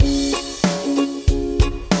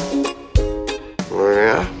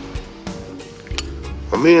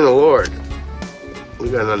me and the Lord,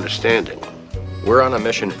 we got an understanding. We're on a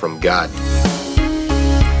mission from God.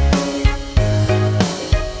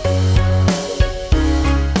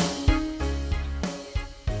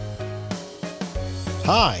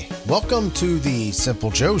 Hi, welcome to the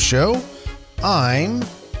Simple Joe Show. I'm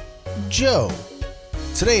Joe.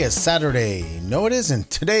 Today is Saturday. No, it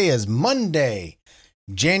isn't. Today is Monday,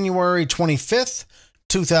 January 25th,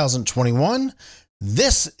 2021.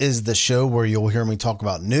 This is the show where you'll hear me talk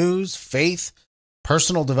about news, faith,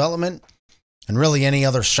 personal development, and really any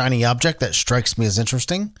other shiny object that strikes me as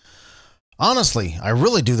interesting. Honestly, I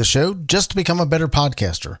really do the show just to become a better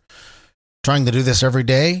podcaster. Trying to do this every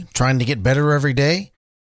day, trying to get better every day,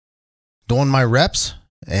 doing my reps,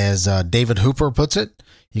 as David Hooper puts it.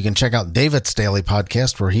 You can check out David's daily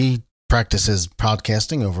podcast where he practices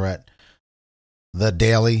podcasting over at the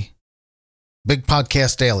Daily. Big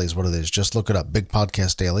Podcast Daily is what it is. Just look it up, Big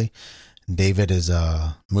Podcast Daily. David is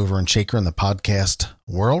a mover and shaker in the podcast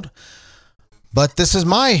world. But this is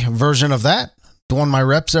my version of that, doing my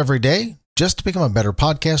reps every day just to become a better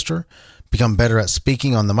podcaster, become better at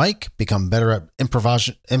speaking on the mic, become better at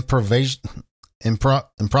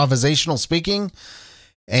improvisational speaking,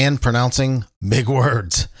 and pronouncing big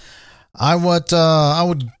words. I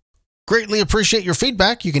would greatly appreciate your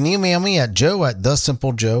feedback. You can email me at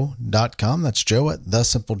joe@thesimplejoe.com. That's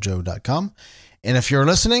joe@thesimplejoe.com. And if you're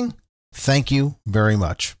listening, thank you very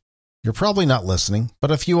much. You're probably not listening,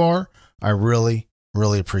 but if you are, I really,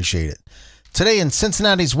 really appreciate it. Today in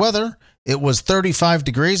Cincinnati's weather, it was 35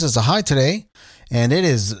 degrees as a high today, and it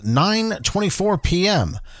is 9:24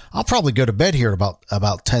 p.m. I'll probably go to bed here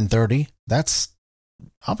about 10:30.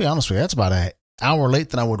 I'll be honest with you, that's about an hour late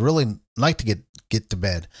than I would really like to get to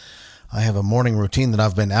bed. I have a morning routine that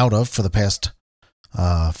I've been out of for the past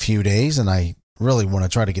few days, and I really want to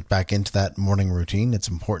try to get back into that morning routine. It's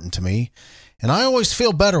important to me, and I always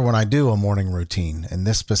feel better when I do a morning routine, and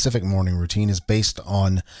this specific morning routine is based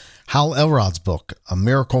on Hal Elrod's book, A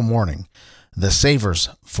Miracle Morning, the Savers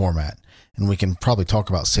format, and we can probably talk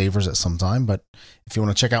about Savers at some time, but if you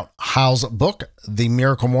want to check out Hal's book, The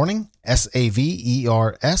Miracle Morning,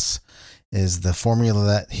 SAVERS, is the formula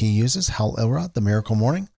that he uses, Hal Elrod, The Miracle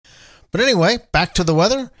Morning. But anyway, back to the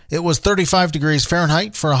weather. It was 35 degrees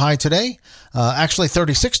Fahrenheit for a high today. Actually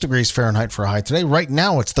 36 degrees Fahrenheit for a high today. Right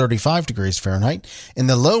now it's 35 degrees Fahrenheit. And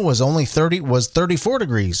the low was 34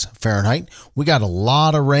 degrees Fahrenheit. We got a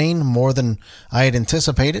lot of rain, more than I had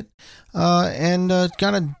anticipated. And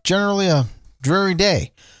kind of generally a dreary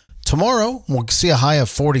day. Tomorrow we'll see a high of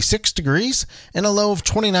 46 degrees and a low of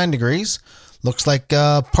 29 degrees. Looks like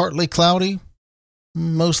partly cloudy,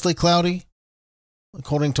 mostly cloudy.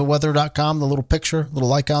 According to weather.com, the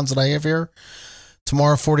little icons that I have here.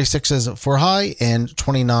 Tomorrow, 46 is for high and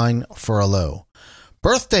 29 for a low.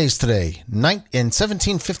 Birthdays today, in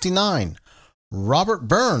 1759. Robert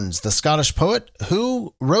Burns, the Scottish poet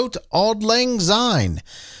who wrote Auld Lang Syne.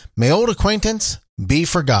 May old acquaintance be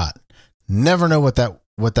forgot. Never know what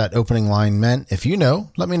that opening line meant. If you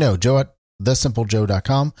know, let me know.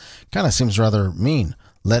 Joe@thesimplejoe.com. Kind of seems rather mean.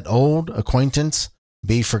 Let old acquaintance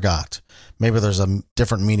be forgot. Maybe there's a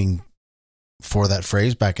different meaning for that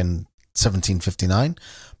phrase back in 1759.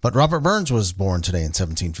 But Robert Burns was born today in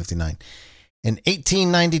 1759. In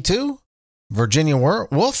 1892, Virginia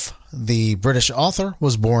Woolf, the British author,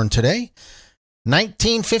 was born today.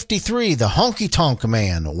 1953, the honky-tonk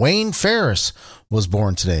man, Wayne Ferris, was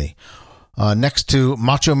born today. Next to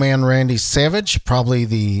Macho Man Randy Savage, probably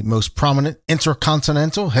the most prominent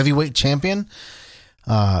intercontinental heavyweight champion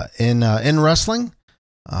in wrestling.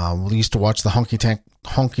 We used to watch the Honky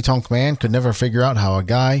Tonk Man. Could never figure out how a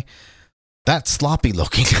guy that sloppy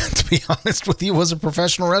looking, to be honest with you, was a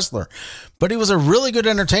professional wrestler. But he was a really good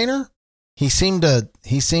entertainer. He seemed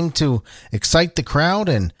to excite the crowd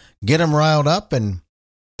and get them riled up, and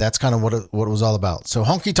that's kind of what it was all about. So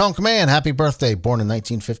Honky Tonk Man, happy birthday, born in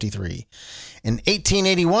 1953. In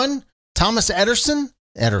 1881, Thomas Edison,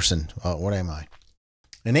 what am I?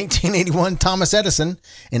 In 1881, Thomas Edison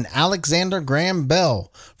and Alexander Graham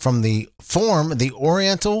Bell form the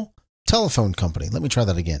Oriental Telephone Company. Let me try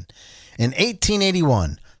that again. In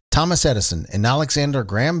 1881, Thomas Edison and Alexander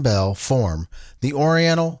Graham Bell form the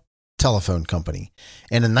Oriental Telephone Company.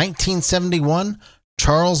 And in 1971,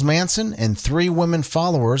 Charles Manson and 3 women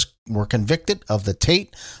followers were convicted of the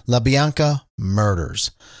Tate LaBianca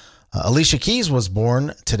murders. Alicia Keys was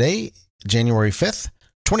born today, January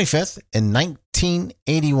 25th in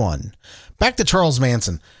 1981. Back to Charles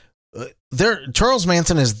Manson. Charles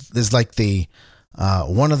Manson is like the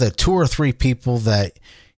one of the 2 or 3 people that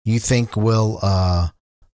you think will are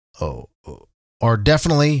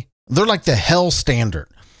definitely, they're like the hell standard.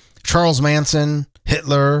 Charles Manson,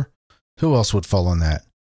 Hitler. Who else would fall in that?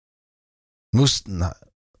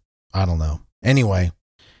 I don't know. Anyway,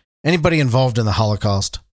 anybody involved in the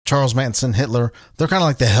Holocaust, Charles Manson, Hitler, they're kind of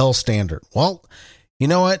like the hell standard. Well, you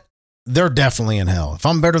know what? They're definitely in hell. If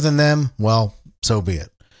I'm better than them, well, so be it.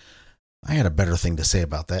 I had a better thing to say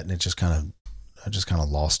about that, and I just kind of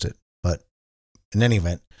lost it. But in any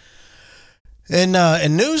event, in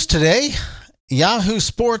news today, Yahoo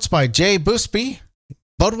Sports by Jay Busby,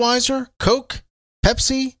 Budweiser, Coke,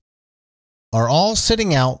 Pepsi are all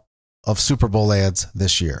sitting out of Super Bowl ads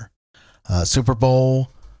this year. Super Bowl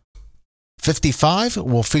 55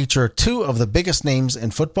 will feature two of the biggest names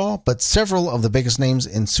in football, but several of the biggest names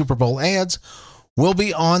in Super Bowl ads will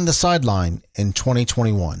be on the sideline in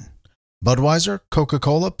 2021. Budweiser,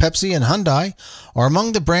 Coca-Cola, Pepsi, and Hyundai are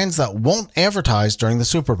among the brands that won't advertise during the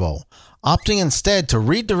Super Bowl, opting instead to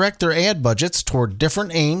redirect their ad budgets toward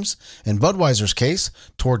different aims, in Budweiser's case,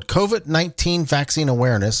 toward COVID-19 vaccine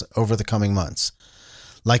awareness over the coming months.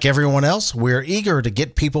 Like everyone else, we're eager to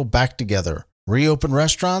get people back together, reopen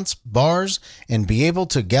restaurants, bars, and be able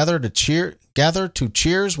to gather to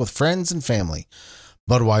cheers with friends and family.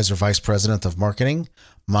 Budweiser Vice President of Marketing,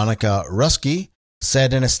 Monica Ruski,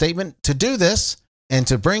 said in a statement, to do this and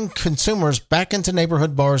to bring consumers back into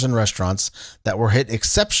neighborhood bars and restaurants that were hit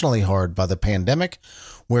exceptionally hard by the pandemic,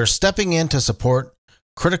 we're stepping in to support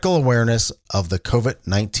critical awareness of the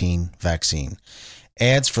COVID-19 vaccine.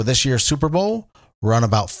 Ads for this year's Super Bowl run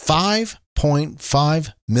about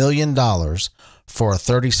 $5.5 million for a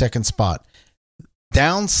 30-second spot,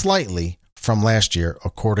 down slightly from last year,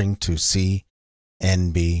 according to CNBC.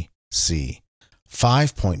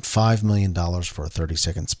 $5.5 million for a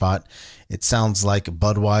 30-second spot. It sounds like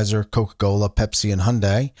Budweiser, Coca-Cola, Pepsi, and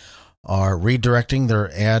Hyundai are redirecting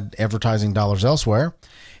their advertising dollars elsewhere,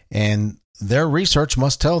 and their research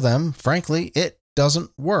must tell them, frankly, it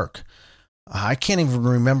doesn't work. I can't even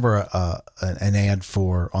remember an ad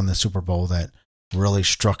on the Super Bowl that really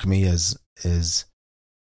struck me as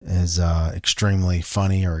extremely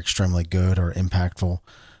funny or extremely good or impactful.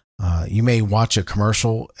 You may watch a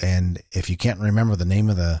commercial, and if you can't remember the name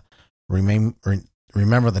of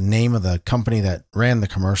remember the name of the company that ran the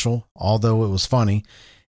commercial, although it was funny,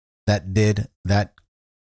 that did that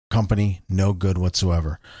company no good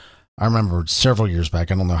whatsoever. I remember several years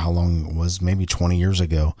back, I don't know how long it was, maybe 20 years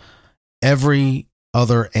ago, every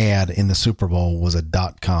other ad in the Super Bowl was a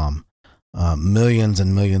 .com. Millions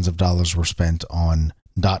and millions of dollars were spent on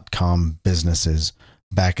 .com businesses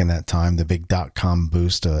back in that time, the big .com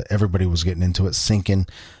boost. Everybody was getting into it, sinking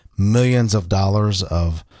millions of dollars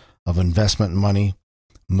of investment money,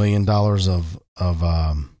 $1 million of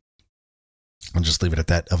I'll just leave it at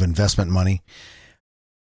that, of investment money,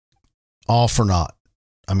 all for naught.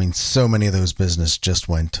 I mean, so many of those businesses just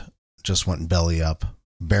went belly up,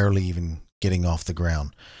 barely even getting off the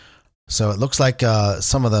ground. So it looks like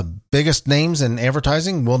some of the biggest names in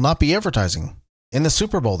advertising will not be advertising in the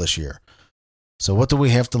Super Bowl this year. So what do we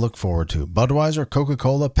have to look forward to? Budweiser,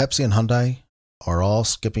 Coca-Cola, Pepsi, and Hyundai are all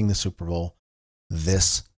skipping the Super Bowl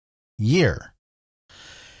this year.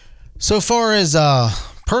 So far as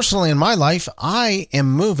personally in my life, I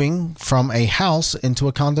am moving from a house into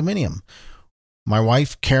a condominium. My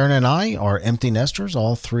wife, Karen, and I are empty nesters.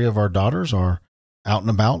 All three of our daughters are out and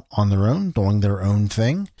about on their own, doing their own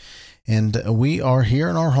thing. And we are here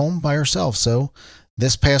in our home by ourselves. So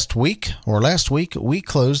this past week or last week, we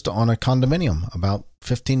closed on a condominium about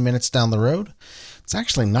 15 minutes down the road. It's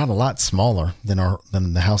actually not a lot smaller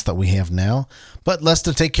than the house that we have now, but less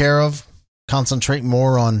to take care of, concentrate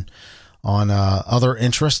more on other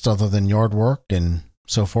interests other than yard work and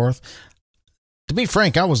so forth. To be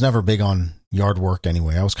frank, I was never big on yard work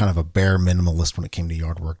anyway. I was kind of a bare minimalist when it came to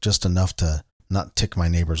yard work, just enough to not tick my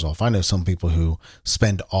neighbors off. I know some people who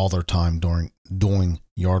spend all their time doing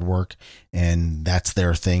yard work, and that's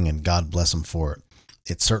their thing, and God bless them for it.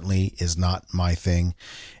 It certainly is not my thing,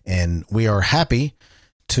 and we are happy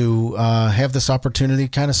to have this opportunity to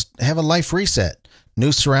kind of have a life reset.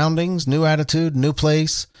 New surroundings, new attitude, new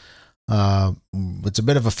place. It's a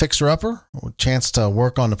bit of a fixer-upper, a chance to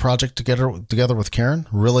work on the project together with Karen.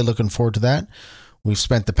 Really looking forward to that. We've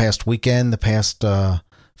spent the past weekend, the past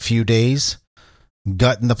few days,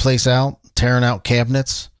 gutting the place out, tearing out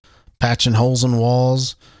cabinets, patching holes in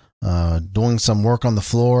walls, doing some work on the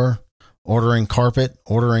floor, ordering carpet,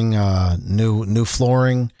 ordering new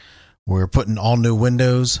flooring. We're putting all new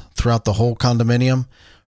windows throughout the whole condominium,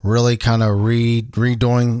 really kind of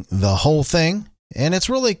redoing the whole thing. And it's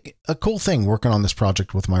really a cool thing working on this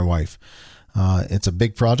project with my wife. It's a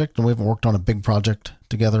big project, and we haven't worked on a big project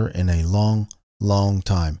together in a long, long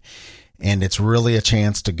time. And it's really a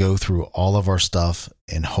chance to go through all of our stuff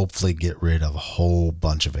and hopefully get rid of a whole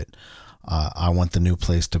bunch of it. I want the new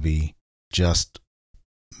place to be just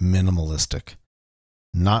minimalistic,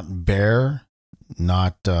 not bare,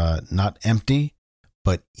 not empty,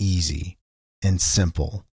 but easy and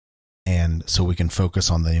simple. And so we can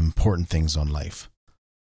focus on the important things on life,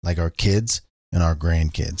 like our kids and our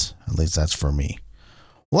grandkids. At least that's for me.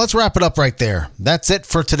 Well, let's wrap it up right there. That's it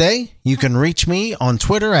for today. You can reach me on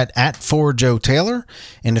Twitter at @4JoeTaylor.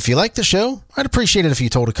 And if you like the show, I'd appreciate it if you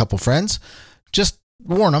told a couple friends. Just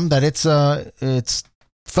warn them that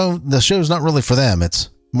the show's not really for them. It's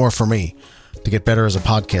more for me to get better as a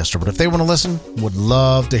podcaster. But if they want to listen, would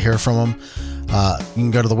love to hear from them. You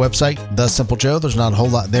can go to the website, The Simple Joe. There's not a whole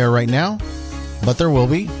lot there right now, but there will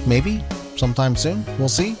be, maybe sometime soon. We'll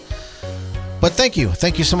see. But thank you.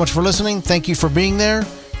 Thank you so much for listening. Thank you for being there.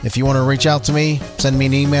 If you want to reach out to me, send me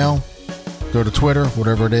an email, go to Twitter,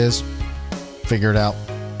 whatever it is, figure it out.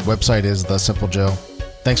 Website is The Simple Joe.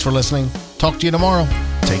 Thanks for listening. Talk to you tomorrow.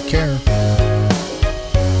 Take care.